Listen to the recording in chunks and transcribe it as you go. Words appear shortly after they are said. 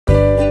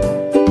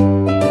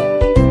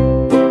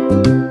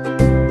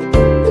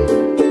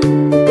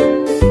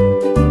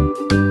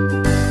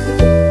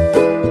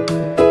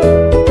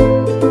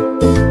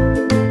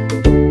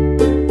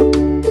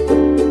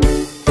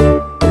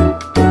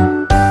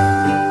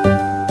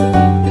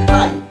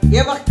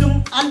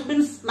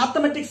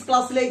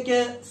ക്ലാസ്സിലേക്ക്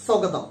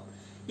സ്വാഗതം.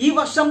 ഈ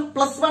വർഷം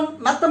 +1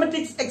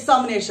 മാത്തമാറ്റിക്സ്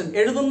എക്സാമിനേഷൻ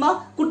എഴുതുന്ന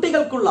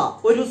കുട്ടികൾക്കുള്ള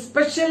ഒരു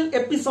സ്പെഷ്യൽ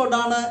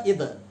എപ്പിസോഡാണ്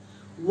ഇത്.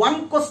 1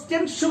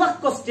 ക്വസ്റ്റ്യൻ ഷുവർ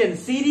ക്വസ്റ്റ്യൻ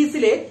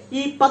സീരീസിലെ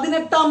ഈ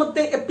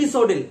 18ാമത്തെ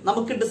എപ്പിസോഡിൽ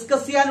നമുക്ക്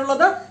ഡിസ്കസ്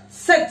ചെയ്യാനുള്ളത്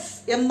സെറ്റ്സ്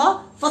എന്ന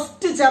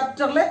first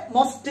ചാപ്റ്ററിലെ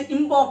most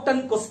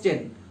important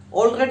question.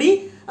 Already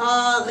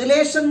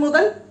relation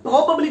മുതൽ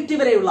പ്രോബബിലിറ്റി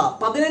വരെയുള്ള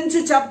 15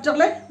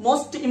 ചാപ്റ്ററിലെ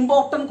മോസ്റ്റ്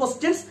ഇമ്പോർട്ടന്റ്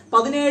ക്വസ്റ്റ്യൻസ്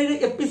 17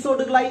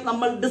 എപ്പിസോഡുകളായി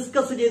നമ്മൾ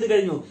ഡിസ്കസ് ചെയ്ത്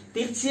കഴിഞ്ഞു.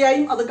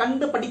 തീർച്ചയായും അത്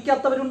കണ്ട്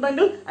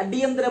പഠിക്കാത്തവരുണ്ടെങ്കിൽ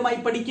അടിയന്തരമായി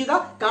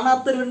പഠിക്കുക,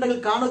 കാണാത്തവരുണ്ടെങ്കിൽ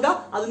കാണുക.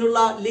 അതിനുള്ള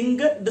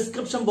ലിങ്ക്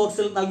ഡിസ്ക്രിപ്ഷൻ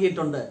ബോക്സിൽ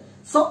നൽകിയിട്ടുണ്ട്.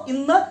 സോ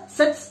ഇന്ന്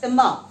സെറ്റ്സ്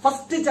എന്ന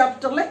ഫസ്റ്റ്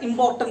ചാപ്റ്ററിലെ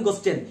ഇമ്പോർട്ടന്റ്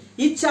ക്വസ്റ്റ്യൻ.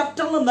 ഈ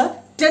ചാപ്റ്ററിൽ നിന്ന്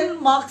 10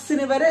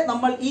 മാർക്സിന് വരെ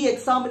നമ്മൾ ഈ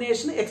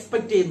എക്സാമിനേഷൻ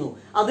എക്സ്പെക്ട് ചെയ്യുന്നു.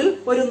 അതിൽ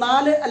ഒരു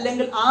 4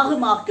 അല്ലെങ്കിൽ 6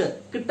 മാർക്ക്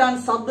കിട്ടാൻ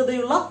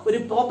സാധ്യതയുള്ള ഒരു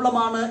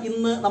പ്രോബ്ലമാണ്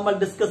ഇന്ന് നമ്മൾ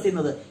ഡിസ്കസ്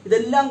ചെയ്യുന്നത്.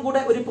 ഇതെല്ലാം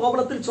കൂടെ ഒരു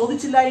പ്രോബ്ലത്തിൽ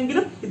ചോദിച്ചില്ല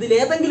എങ്കിലും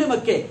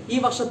ഇതിലേതെങ്കിലുമൊക്കെ ഈ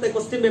വർഷത്തെ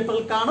ക്വസ്റ്റ്യൻ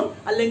പേപ്പറിൽ കാണും,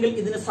 അല്ലെങ്കിൽ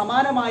ഇതിന്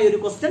സമാനമായ ഒരു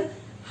ക്വസ്റ്റ്യൻ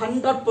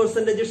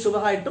 100%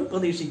 ഷുവർ ആയിട്ടും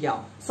പ്രതീക്ഷിക്കാം.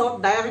 സോ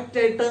ഡയറക്റ്റ്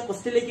ആയിട്ട്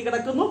ക്വസ്റ്റ്യനിലേക്ക്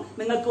കിടക്കുന്നു.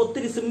 നിങ്ങൾക്ക്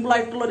ഒത്തിരി സിമ്പിൾ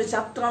ആയിട്ടുള്ള ഒരു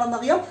ചാപ്റ്റർ ആണെന്ന്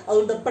അറിയാം,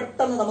 അതുകൊണ്ട്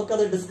പെട്ടെന്ന്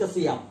നമുക്കത് ഡിസ്കസ്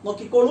ചെയ്യാം.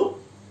 നോക്കിക്കോളൂ.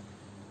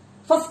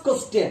 ഫസ്റ്റ്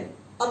ക്വസ്റ്റ്യൻ,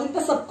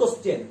 അതിന്റെ sub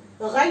question,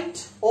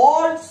 right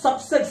all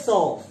subsets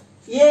of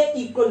A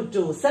equal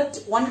to set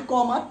 1,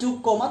 2,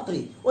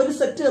 3. ഒരു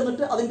സെറ്റ്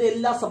എന്നിട്ട് അതിന്റെ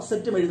എല്ലാ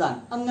സബ്സെറ്റും എഴുതാൻ,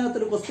 അങ്ങനത്തെ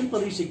ഒരു ക്വസ്റ്റ്യൻ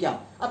പ്രതീക്ഷിക്കാം.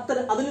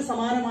 അതിന്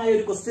സമാനമായ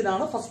ഒരു ക്വസ്റ്റ്യൻ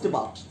ആണ് first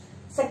part.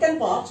 Second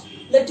part,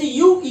 let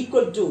U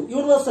equal to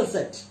universal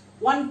set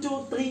 1, 2,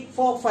 3,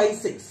 4, 5,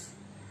 6.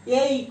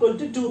 A equal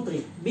to 2,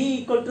 3. B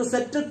equal to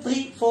set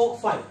 3, 4,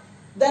 5.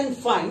 Then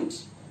find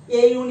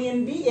A union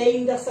B, A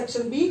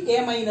intersection B, A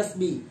minus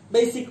B.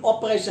 Basic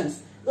operations.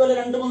 ഇതുപോലെ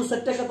 2-3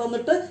 set ഒക്കെ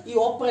തന്നിട്ട് ഈ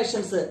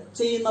operations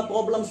ചെയ്യുന്ന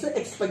problems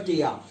expect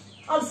ചെയ്യാം.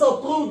 Also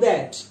prove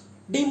that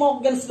De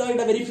Morgan's law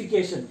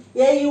verification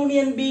A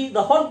union B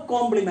the whole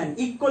complement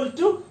equal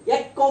to A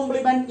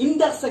complement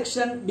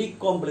intersection B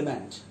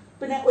complement.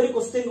 പിന്നെ ഒരു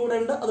question കൂടെ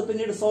ഉണ്ട്, അത്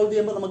പിന്നീട് സോൾവ്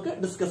ചെയ്യുമ്പോൾ നമുക്ക്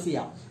ഡിസ്കസ്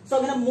ചെയ്യാം. സോ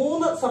അങ്ങനെ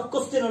 3 സബ്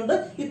ക്വസ്റ്റ്യൻ ഉണ്ട്.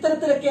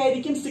 ഇത്തരത്തിലൊക്കെ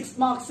ആയിരിക്കും 6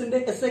 മാർക്സിന്റെ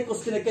എസ്എ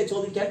ക്വസ്റ്റ്യൻ ഒക്കെ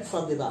ചോദിക്കാൻ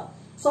സാധ്യത.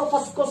 So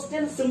first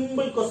question,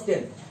 simple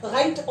question,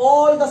 right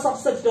all the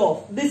subset of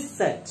this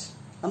set.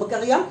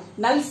 നമുക്കറിയാം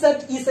null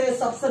set is A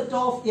subset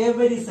of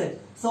every set.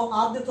 So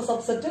ആദ്യത്തെ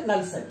സബ്സെറ്റ്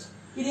നൾ സെറ്റ്.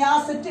 ഇനി ആ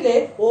സെറ്റിലെ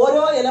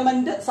ഓരോ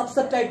എലമെന്റ്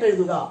സബ്സെറ്റ് ആയിട്ട്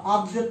എഴുതുക.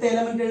 ആദ്യത്തെ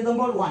എലമെന്റ്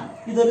എഴുതുമ്പോൾ 1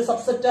 ഇതൊരു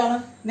സബ്സെറ്റ് ആണ്,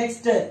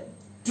 നെക്സ്റ്റ്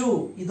 2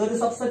 ഇതൊരു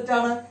സബ്സെറ്റ്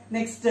ആണ്,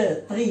 നെക്സ്റ്റ്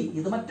 3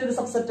 ഇത് മറ്റൊരു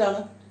സബ്സെറ്റ് ആണ്.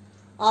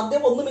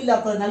 ആദ്യം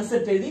ഒന്നുമില്ലാത്ത നൾ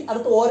സെറ്റ് എഴുതി,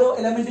 അടുത്ത ഓരോ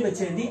എലമെന്റ്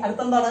വെച്ച് എഴുതി.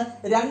 അടുത്തെന്താണ്,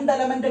 2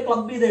 എലമെന്റ്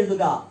ക്ലബ് ചെയ്ത്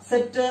എഴുതുക.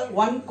 സെറ്റ്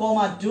 1,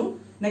 2.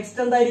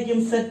 നെക്സ്റ്റ് എന്തായിരിക്കും,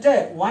 സെറ്റ്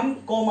 1,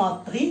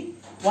 3.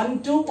 1,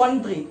 2, 1,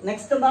 3.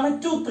 നെക്സ്റ്റ് എന്താണ്,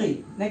 2, 3.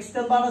 നെക്സ്റ്റ്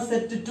എന്താണ്,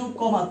 set 2,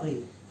 3.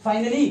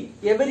 Finally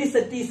every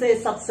set is A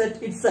subset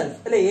itself.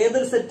 അല്ലെ,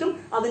 ഏതൊരു സെറ്റും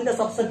അതിന്റെ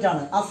സബ്സെറ്റ്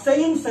ആണ്. ആ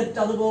സെയിം സെറ്റ്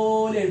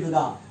അതുപോലെ എഴുതുക.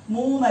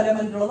 3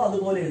 എലമെന്റ് ഉള്ളത്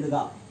അതുപോലെ എഴുതുക.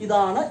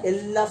 ഇതാണ്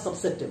എല്ലാ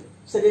സബ്സെറ്റും.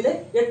 ശരിയല്ലേ?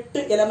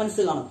 8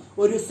 എലമെന്റ്സ് കാണും.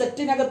 ഒരു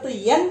സെറ്റിനകത്ത്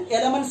n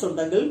എലമെന്റ്സ്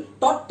ഉണ്ടെങ്കിൽ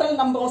ടോട്ടൽ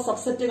നമ്പർ ഓഫ്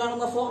സബ്സെറ്റ്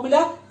കാണുന്ന ഫോർമുല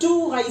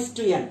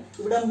 2n.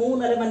 ഇവിടെ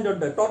 3 എലമെന്റ്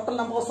ഉണ്ട്. ടോട്ടൽ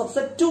നമ്പർ ഓഫ്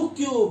സബ്സെറ്റ്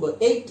 2³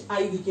 8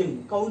 ആയിരിക്കും.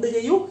 കൗണ്ട്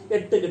ചെയ്യൂ,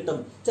 8 കിട്ടും.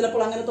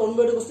 ചിലപ്പോൾ അങ്ങനത്തെ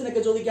ഒൺവേർഡ് ക്വസ്റ്റ്യൻ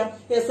ഒക്കെ ചോദിക്കാം.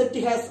 A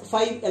set has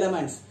 5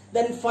 elements.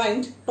 Then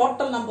find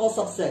total number of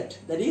subset,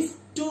 that is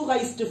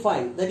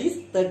 2/5, that is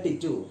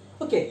 32.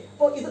 Okay,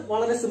 അപ്പോൾ ഇത്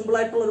വളരെ സിമ്പിൾ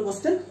ആയിട്ടുള്ള ഒരു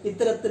ക്വസ്റ്റ്യൻ.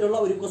 ഇത്തരത്തിലുള്ള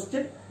ഒരു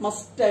ക്വസ്റ്റ്യൻ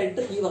മസ്റ്റ്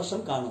ആയിട്ട് ഈ വർഷം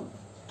കാണും.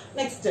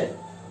 Next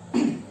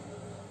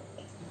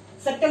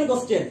second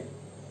question,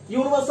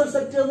 universal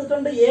set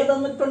തന്നിട്ടുണ്ട്, എ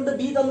തന്നിട്ടുണ്ട്,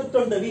 ബി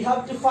തന്നിട്ടുണ്ട്. We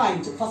have to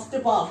find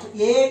first part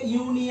A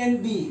union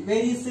B.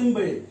 Very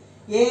simple.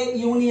 A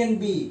union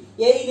B,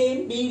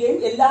 എയിലെയും ബിയിലെയും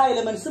എല്ലാ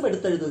എലമെന്റ്സും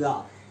എടുത്തെഴുതുക.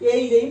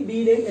 എയിലെയും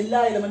ബിയിലെയും എല്ലാ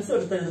എലമെന്റ്സും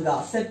എടുത്തെഴുതുക.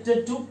 സെറ്റ്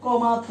 2,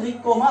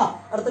 3,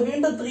 അടുത്ത്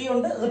വീണ്ടും 3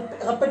 ഉണ്ട്.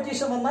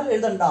 റെപ്പറ്റീഷൻ വന്നാൽ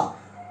എഴുതണ്ട.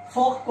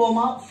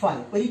 4,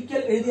 5.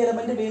 ഒരിക്കൽ എഴുതിയ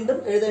എലമെന്റ് വീണ്ടും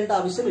എഴുതേണ്ട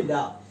ആവശ്യമില്ല.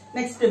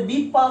 നെക്സ്റ്റ് ബി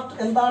പാർട്ട്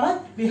എന്താണ്,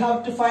 we have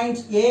to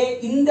find A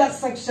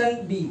intersection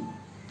B.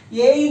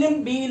 എയിലും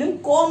ബിയിലും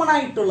common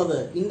ആയിട്ടുള്ളത്.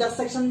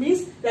 ഇന്റർസെക്ഷൻ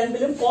മീൻസ്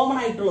രണ്ടിലും കോമൺ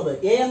ആയിട്ടുള്ളത്.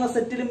 എ എന്ന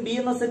സെറ്റിലും ബി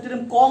എന്ന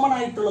സെറ്റിലും കോമൺ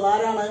ആയിട്ടുള്ളത്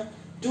ആരാണ്?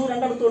 2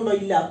 രണ്ടിടത്തുണ്ടോ?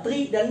 ഇല്ല.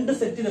 3 2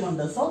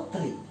 സെറ്റിലുമുണ്ട്. So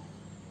 3.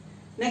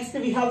 Next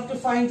we have to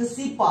find the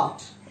C part.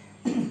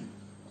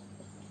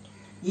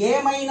 A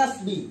minus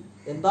B.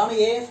 എന്താണ്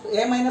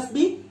A minus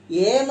B?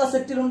 A എന്ന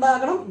സെറ്റിൽ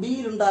ഉണ്ടാകണം,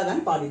 ബിയിൽ ഉണ്ടാകാൻ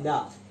പാടില്ല.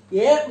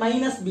 A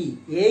minus B,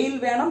 എയിൽ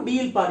വേണം,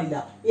 ബിയിൽ പാടില്ല.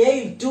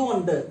 എയിൽ 2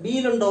 ഉണ്ട്,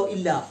 ബിയിലുണ്ടോ?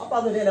 ഇല്ല. അപ്പൊ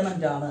അതൊരു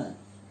എലമെന്റ് ആണ്.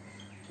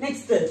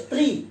 നെക്സ്റ്റ്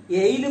 3,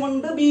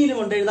 എയിലുമുണ്ട്,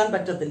 ബിയിലുമുണ്ട്, എഴുതാൻ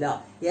പറ്റത്തില്ല.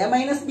 A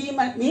minus B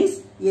means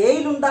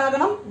എയിൽ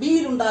ഉണ്ടാകണം,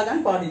 ബിയിൽ ഉണ്ടാകാൻ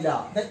പാടില്ല.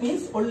 That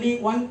means only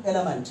 1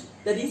 element,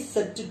 that is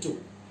set 2.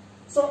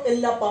 So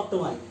എല്ലാ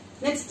പാർട്ടുമായി.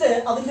 നെക്സ്റ്റ്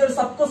അതിന്റെ ഒരു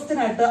സബ് ക്വസ്റ്റ്യൻ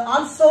ആയിട്ട്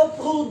also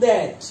prove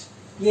that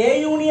A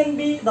union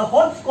B the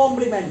whole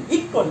complement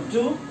equal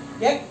to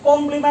A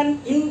complement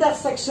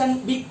intersection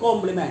B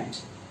complement.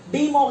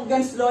 D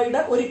Morgan's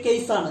ലോയുടെ ഒരു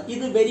കേസാണ്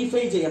ഇത്.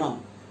 വെരിഫൈ ചെയ്യണം.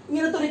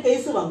 ഇങ്ങനത്തെ ഒരു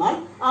കേസ് വന്നാൽ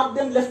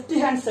ആദ്യം ലെഫ്റ്റ്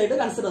ഹാൻഡ് സൈഡ്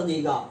കൺസിഡർ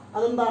ചെയ്യുക.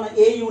 അതെന്താണ്?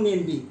 എ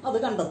യൂണിയൻ ബി, അത്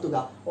കണ്ടെത്തുക.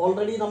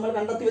 ഓൾറെഡി നമ്മൾ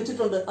കണ്ടെത്തി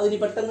വെച്ചിട്ടുണ്ട്, അതിന്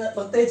പെട്ടെന്ന്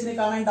പ്രത്യേകിച്ച്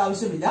കാണേണ്ട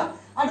ആവശ്യമില്ല.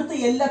 അടുത്ത്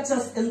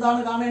LHS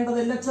എന്താണ് കാണേണ്ടത്?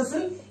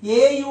 LHSൽ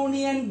എ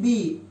യൂണിയൻ ബി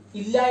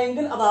ഇല്ല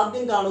എങ്കിൽ അത്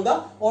ആദ്യം കാണുക.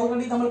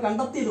 ഓൾറെഡി നമ്മൾ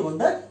കണ്ടെത്തിയത്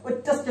കൊണ്ട്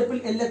ഒറ്റ സ്റ്റെപ്പിൽ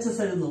LHS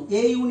എഴുതുന്നു.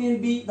 A union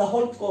B the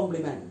whole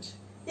complement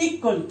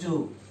equal to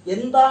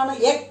എന്താണ്?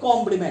 A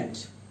complement.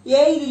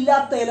 എയിൽ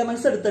ഇല്ലാത്ത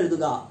എലമെന്റ്സ്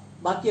എടുത്തെഴുതുക.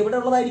 ബാക്കി എവിടെ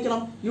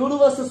ഉള്ളതായിരിക്കണം?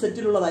 യൂണിവേഴ്സൽ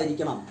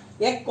സെറ്റിലുള്ളതായിരിക്കണം.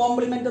 എ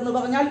കോംപ്ലിമെന്റ് എന്ന്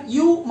പറഞ്ഞാൽ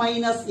യു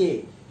മൈനസ് എ,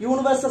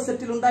 യൂണിവേഴ്സൽ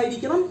സെറ്റിൽ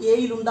ഉണ്ടായിരിക്കണം,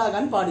 എയിൽ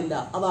ഉണ്ടാകാൻ പാടില്ല.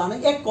 അതാണ്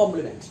എ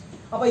കോംപ്ലിമെന്റ്.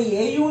 അപ്പൊ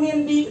A union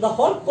B the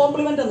whole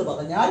complement എന്ന്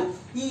പറഞ്ഞാൽ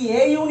ഈ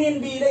എ യൂണിയൻ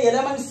ബിയിലെ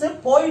എലമെന്റ്സ്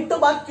പോയിട്ട്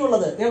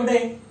ബാക്കിയുള്ളത് എവിടെ?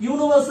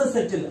 യൂണിവേഴ്സൽ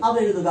സെറ്റിൽ, അത്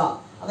എഴുതുക.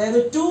 അതായത്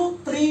 2,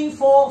 3,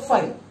 4,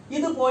 5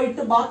 ഇത്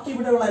പോയിട്ട് ബാക്കി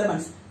ഇവിടെയുള്ള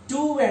എലമെന്റ്സ്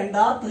 2 വേണ്ട,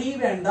 3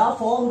 വേണ്ട,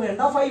 4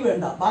 വേണ്ട, 5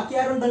 വേണ്ട. ബാക്കി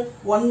ആരുണ്ട്?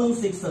 1ഉം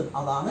 6ഉം.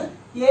 അതാണ്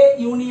A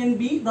union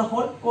B the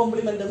whole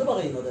complement എന്ന്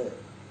പറയുന്നത്.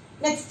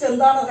 നെക്സ്റ്റ്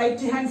എന്താണ്?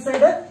 Right hand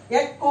side A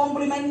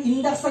complement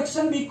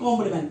intersection B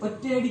complement.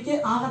 ഒറ്റയടിക്ക്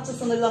RHS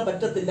എന്ന് എഴുതാൻ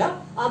പറ്റത്തില്ല.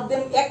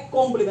 ആദ്യം എ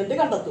കോംപ്ലിമെന്റ്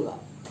കണ്ടെത്തുക.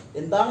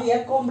 എന്താണ് എ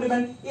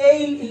കോംപ്ലിമെന്റ്?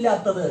 എയിൽ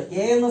ഇല്ലാത്തത്.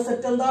 എ എന്ന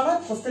സെറ്റ് എന്താണ്?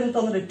 ക്വസ്റ്റ്യൻ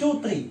തന്നിട്ട് 2,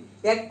 3.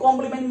 എ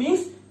കോംപ്ലിമെന്റ്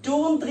മീൻസ്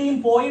 2ഉം 3ഉം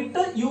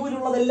പോയിട്ട്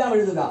യുവിലുള്ളതെല്ലാം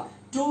എഴുതുക.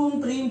 2ഉം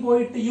 3ഉം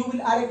പോയിട്ട് യുവിൽ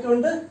ആരൊക്കെ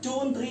ഉണ്ട്?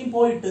 2ഉം 3ഉം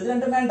പോയിട്ട് ഇത്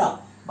രണ്ടും വേണ്ട.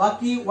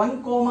 ബാക്കി 1,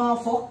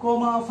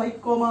 4,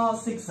 5,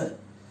 6.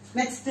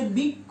 Next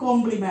B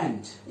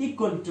complement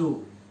equal to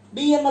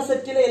B എന്ന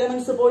സെറ്റിലെ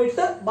എലമെന്റ്സ്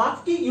പോയിട്ട്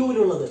ബാക്കി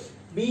യുവിലുള്ളത്.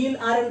 ബിയിൽ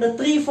ആരുണ്ട്?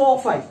 3, 4,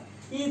 5.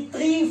 ഈ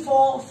 3,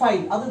 4,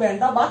 5 അത്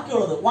വേണ്ട.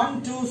 ബാക്കിയുള്ളത് 1,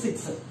 2,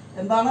 6.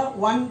 എന്താണ്?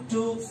 1,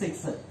 2,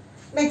 6.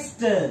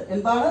 നെക്സ്റ്റ്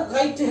എന്താണ്?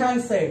 Right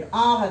hand side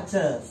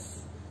RHS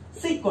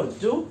equal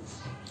to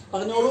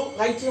പറഞ്ഞോളൂ.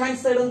 റൈറ്റ്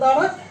ഹാൻഡ് സൈഡ്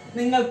എന്താണ്?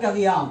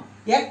 നിങ്ങൾക്കറിയാം.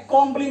 A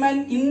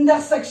complement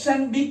intersection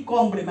B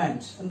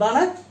complement.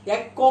 എന്താണ്? A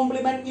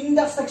complement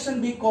intersection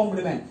B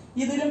complement.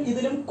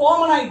 ഇതിലും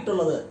കോമൺ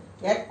ആയിട്ടുള്ളത്.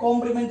 എ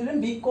കോംപ്ലിമെന്റിലും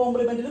ബി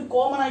കോംപ്ലിമെന്റിലും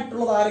കോമൺ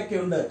ആയിട്ടുള്ളത്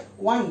ആരൊക്കെയുണ്ട്?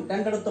 1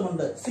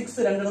 രണ്ടിടത്തുമുണ്ട്,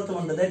 6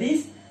 രണ്ടിടത്തുമുണ്ട്. That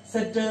is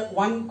set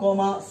 1,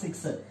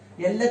 6.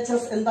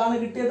 LHS എന്താണ്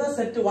കിട്ടിയത്?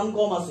 സെറ്റ് 1,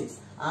 6.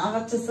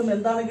 RHS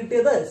എന്താണ്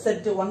കിട്ടിയത്?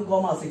 Set 1,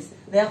 6.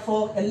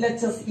 Therefore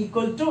LHS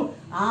equal to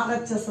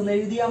RHS എന്ന്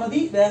എഴുതിയാൽ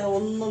മതി, വേറെ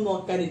ഒന്നും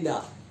നോക്കാനില്ല.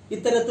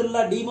 ഇത്തരത്തിലുള്ള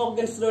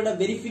ഡിമോർഗൻസിലൂടെ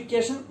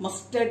വെരിഫിക്കേഷൻ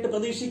മസ്റ്റ് ആയിട്ട്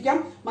പ്രതീക്ഷിക്കാം.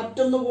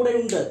 മറ്റൊന്നുകൂടെ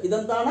ഉണ്ട്.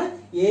 ഇതെന്താണ്?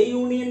 A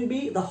union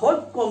B the whole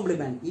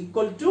complement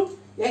equal to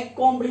A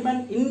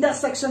complement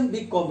intersection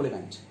B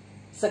complement.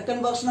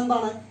 Second version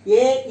എന്താണ്?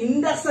 A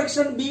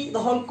intersection B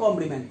the whole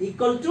complement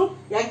equal to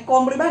A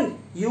complement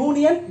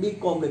union B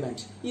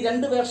complement. ഈ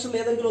രണ്ട് വേർഷനിൽ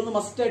ഏതെങ്കിലും ഒന്ന്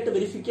മസ്റ്റ് ആയിട്ട്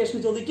വെരിഫിക്കേഷൻ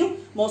ചോദിക്കും.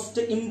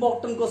 Most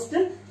important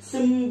question,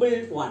 simple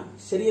 1.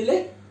 ശരിയല്ലേ?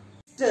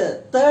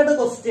 Third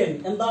question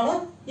എന്താണ്?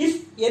 If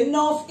n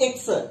of x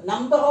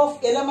number of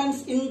elements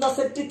in the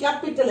set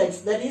capital X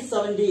that is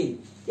 17,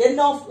 n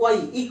of y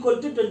equal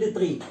to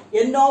 23,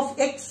 n of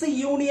x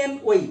union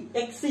y,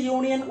 x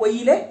union y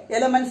ലെ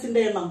elements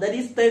ന്റെ എണ്ണം that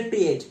is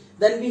 38,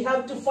 then we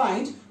have to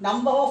find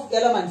number of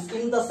elements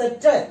in the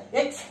set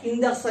x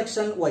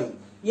intersection y.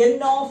 n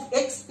of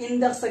x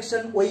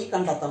intersection y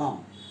കണ്ടെത്തണം.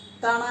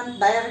 കാണാൻ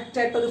direct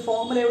ആയിട്ട് ഒരു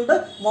ഫോർമുലയുണ്ട്.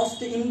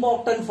 Most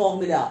important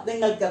formula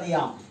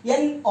നിങ്ങൾക്കറിയാം.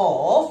 n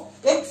of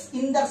x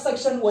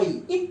intersection y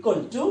equal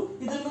to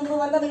ഇതിൽ നിന്ന്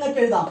തന്നെ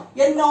നിങ്ങൾക്ക് എഴുതാം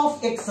n of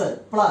x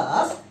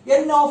plus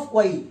n of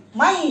y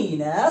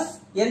minus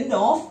n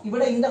of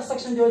ഇവിടെ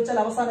ഇന്റർസെക്ഷൻ ചോദിച്ചാൽ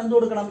അവസാനം എന്ത്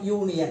കൊടുക്കണം?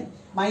 Union.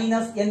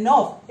 Minus n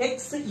of x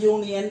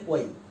union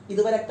y.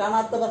 ഇതുവരെ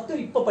കാണാത്തവർക്ക്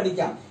ഇപ്പൊ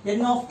പഠിക്കാം.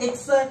 n of x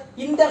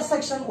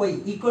intersection y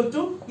equal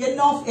to n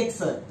of x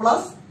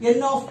plus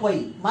n of y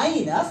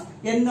minus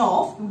n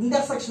of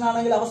intersection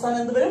ആണെങ്കിൽ അവസാനം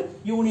എന്ത് വരും?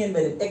 യൂണിയൻ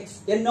വരും.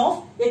 n of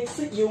x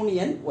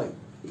union y.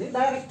 ഇത്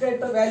direct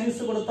ആയിട്ട്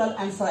വാല്യൂസ് കൊടുത്താൽ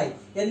ആൻസർ ആയി.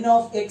 n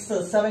of x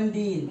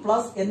 17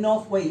 plus n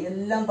of y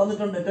എല്ലാം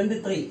തന്നിട്ടുണ്ട്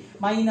 23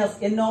 minus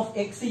n of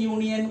x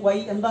union y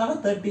എന്താണ്?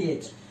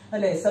 38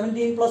 അല്ലെ?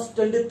 17 പ്ലസ്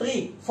 23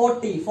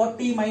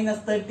 40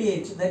 മൈനസ്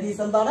 38 ദാറ്റ്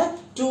ഈസ് എന്താണ്?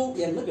 2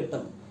 എന്ന്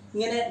കിട്ടും.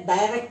 ഇങ്ങനെ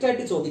ഡയറക്റ്റ്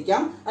ആയിട്ട്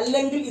ചോദിക്കാം,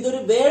 അല്ലെങ്കിൽ ഇതൊരു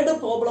വേർഡ്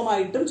പ്രോബ്ലം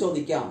ആയിട്ടും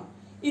ചോദിക്കാം.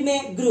 In A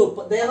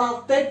group there are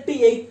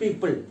 38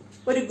 people.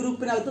 ഒരു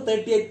ഗ്രൂപ്പിനകത്ത്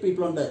 38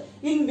 people ഉണ്ട്.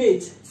 In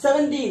which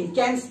 17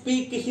 can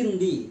speak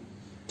Hindi,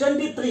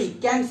 23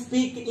 can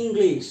speak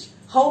English.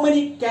 How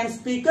many can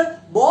speak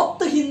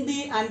both Hindi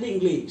and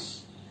English?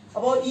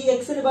 അപ്പോൾ ഈ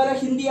എക്സിന് പകരം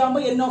ഹിന്ദി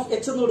ആകുമ്പോൾ n of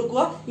h എന്ന്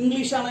കൊടുക്കുക,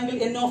 ഇംഗ്ലീഷ് ആണെങ്കിൽ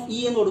n of e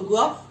എന്ന്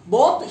കൊടുക്കുക.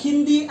 ബോത്ത്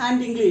ഹിന്ദി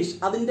ആൻഡ് ഇംഗ്ലീഷ്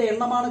അതിന്റെ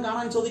എണ്ണമാണ്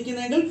കാണാൻ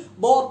ചോദിക്കുന്നതെങ്കിൽ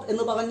ബോത്ത്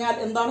എന്ന് പറഞ്ഞാൽ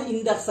എന്താണ്?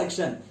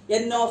 Intersection.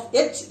 n of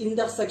h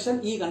intersection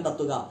e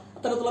കണ്ടെത്തുക.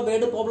 അത്തരത്തിലുള്ള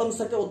വേർഡ് പ്രോബ്ലംസ്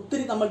ഒക്കെ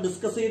ഒത്തിരി നമ്മൾ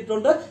ഡിസ്കസ്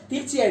ചെയ്തിട്ടുണ്ട്.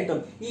 തീർച്ചയായിട്ടും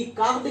ഈ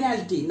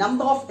കാർഡിനാലിറ്റി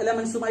നമ്പർ ഓഫ്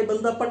എലമെന്റ്സുമായി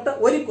ബന്ധപ്പെട്ട്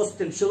ഒരു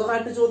ക്വസ്റ്റ്യൻ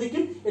ഷുവറായിട്ട്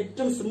ചോദിക്കും.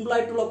 ഏറ്റവും സിമ്പിൾ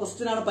ആയിട്ടുള്ള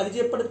ക്വസ്റ്റ്യൻ ആണ്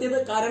പരിചയപ്പെടുത്തിയത്.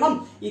 കാരണം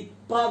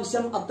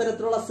ഇപ്രാവശ്യം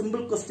അത്തരത്തിലുള്ള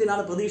സിമ്പിൾ ക്വസ്റ്റ്യൻ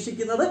ആണ്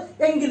പ്രതീക്ഷിക്കുന്നത്.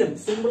 എങ്കിലും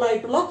സിമ്പിൾ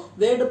ആയിട്ടുള്ള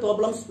വേർഡ്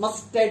പ്രോബ്ലംസ്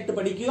മസ്റ്റ് ആയിട്ട്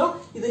പഠിക്കുക.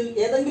 ഇതിൽ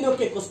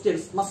ഏതെങ്കിലുമൊക്കെ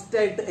ക്വസ്റ്റ്യൻസ് മസ്റ്റ്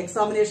ആയിട്ട്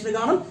എക്സാമിനേഷന്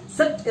കാണും.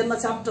 സെറ്റ് എന്ന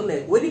ചാപ്റ്ററിലെ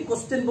ഒരു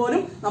ക്വസ്റ്റ്യൻ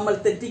പോലും നമ്മൾ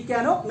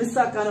തെറ്റിക്കാനോ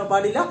മിസ്സാക്കാനോ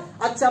പാടില്ല.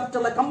 ആ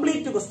ചാപ്റ്ററിലെ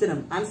കംപ്ലീറ്റ്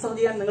ക്വസ്റ്റ്യനും ആൻസർ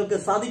ചെയ്യാൻ നിങ്ങൾക്ക്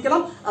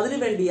സാധിക്കണം.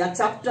 അതിനുവേണ്ടി ആ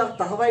ചാപ്റ്റർ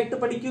തഹവായിട്ട്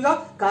പഠിക്കുക.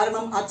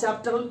 കാരണം ആ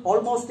ചാപ്റ്ററിൽ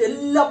ഓൾമോസ്റ്റ്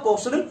എല്ലാ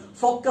പോർഷനും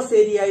ഫോക്കസ്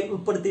ഏരിയയിൽ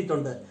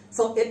ഉൾപ്പെടുത്തിയിട്ടുണ്ട്.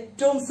 സോ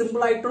ഏറ്റവും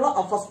സിമ്പിൾ ആയിട്ടുള്ള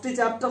ആ ഫസ്റ്റ്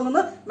ചാപ്റ്ററിൽ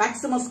നിന്ന്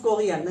മാക്സിമം സ്കോർ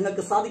ചെയ്യാൻ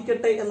നിങ്ങൾക്ക്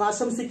സാധിക്കട്ടെ എന്ന്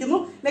ആശംസിക്കുന്നു.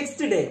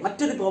 നെക്സ്റ്റ് ഡേ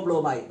മറ്റൊരു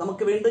പ്രോബ്ലവുമായി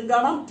നമുക്ക് വീണ്ടും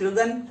കാണാം. Till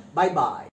then bye bye.